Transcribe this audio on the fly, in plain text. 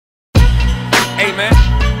Hey man,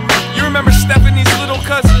 you remember Stephanie's little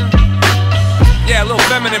cousin? Yeah, a little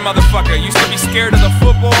feminine motherfucker. Used to be scared of the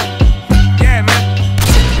football. Yeah, man.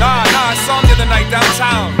 Nah, I saw him the other night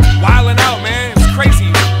downtown. Wildin' out, man. It was crazy.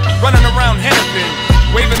 Running around Hennepin,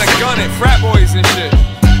 waving a gun at frat boys and shit.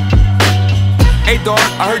 Hey dog,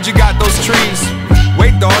 I heard you got those trees.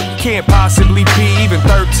 Wait dog, you can't possibly be even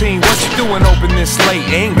 13. What you doing open this late?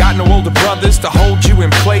 Ain't got no older brothers to hold you in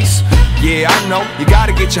place. Yeah, I know, you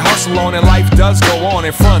gotta get your hustle on, and life does go on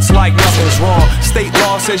in fronts like nothing's wrong. State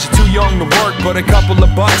law says you're too young to work, but a couple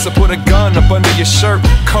of bucks will put a gun up under your shirt.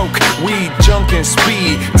 Coke, weed, junk, and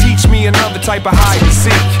speed. Teach me another type of hide and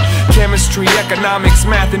seek. Chemistry, economics,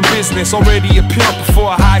 math, and business. Already a pimp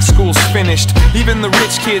before high school's finished. Even the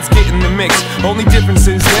rich kids get in the mix. Only difference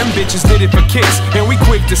is them bitches did it for kicks. And we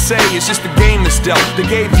quick to say it's just a game that's dealt. They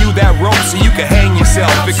gave you that rope so you could hang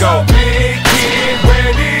yourself. It go, big kid,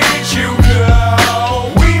 where did you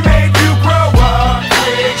go? We made you grow up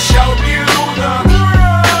quick, showed you the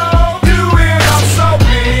road. Do it all so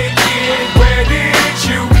big kid, where did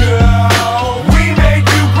you go? We made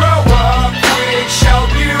you grow up quick,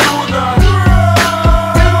 showed you the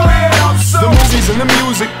road. Do it all so. The movies and the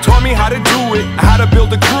music taught me how to do it, how to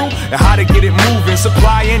build a crew, and how to get it moving.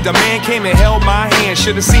 Supply and demand came and held my hand.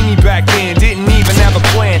 Should've seen me back then, didn't even have a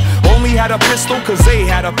plan. Only had a pistol cause they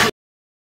had a pistol.